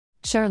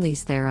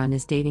Charlize Theron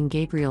is dating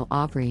Gabriel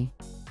Aubry.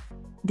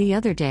 The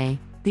other day,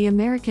 the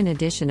American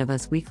edition of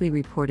Us Weekly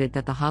reported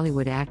that the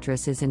Hollywood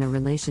actress is in a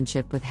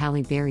relationship with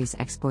Halle Berry's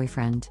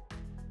ex-boyfriend.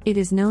 It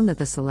is known that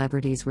the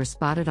celebrities were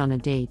spotted on a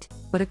date,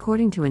 but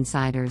according to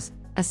insiders,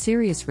 a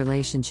serious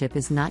relationship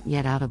is not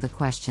yet out of the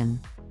question.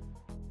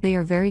 They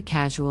are very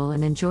casual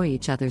and enjoy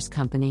each other's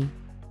company.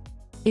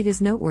 It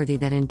is noteworthy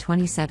that in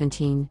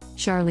 2017,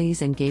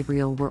 Charlize and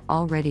Gabriel were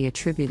already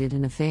attributed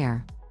an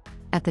affair.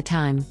 At the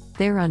time,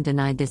 Theron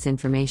denied this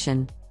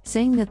information,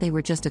 saying that they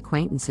were just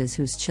acquaintances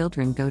whose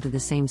children go to the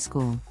same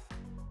school.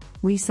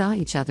 "We saw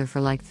each other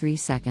for like 3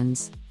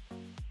 seconds."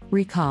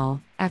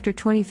 Recall, after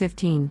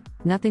 2015,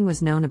 nothing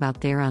was known about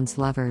Theron's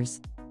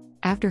lovers.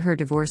 After her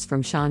divorce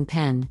from Sean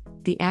Penn,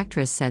 the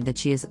actress said that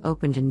she is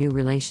open to new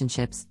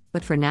relationships,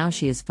 but for now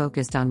she is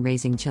focused on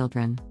raising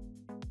children.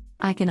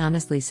 "I can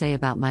honestly say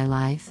about my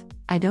life,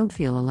 I don't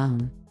feel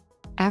alone.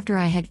 After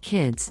I had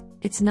kids,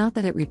 it's not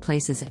that it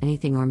replaces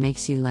anything or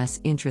makes you less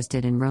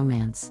interested in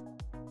romance.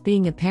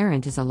 Being a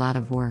parent is a lot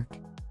of work."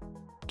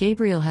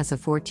 Gabriel has a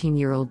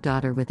 14-year-old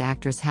daughter with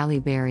actress Halle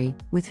Berry,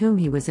 with whom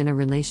he was in a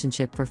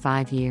relationship for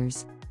 5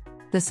 years.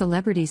 The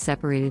celebrities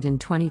separated in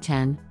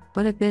 2010,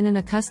 but have been in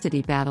a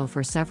custody battle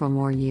for several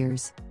more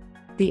years.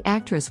 The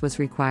actress was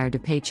required to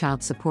pay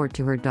child support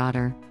to her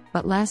daughter,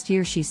 but last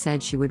year she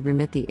said she would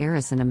remit the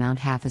heiress an amount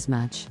half as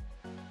much.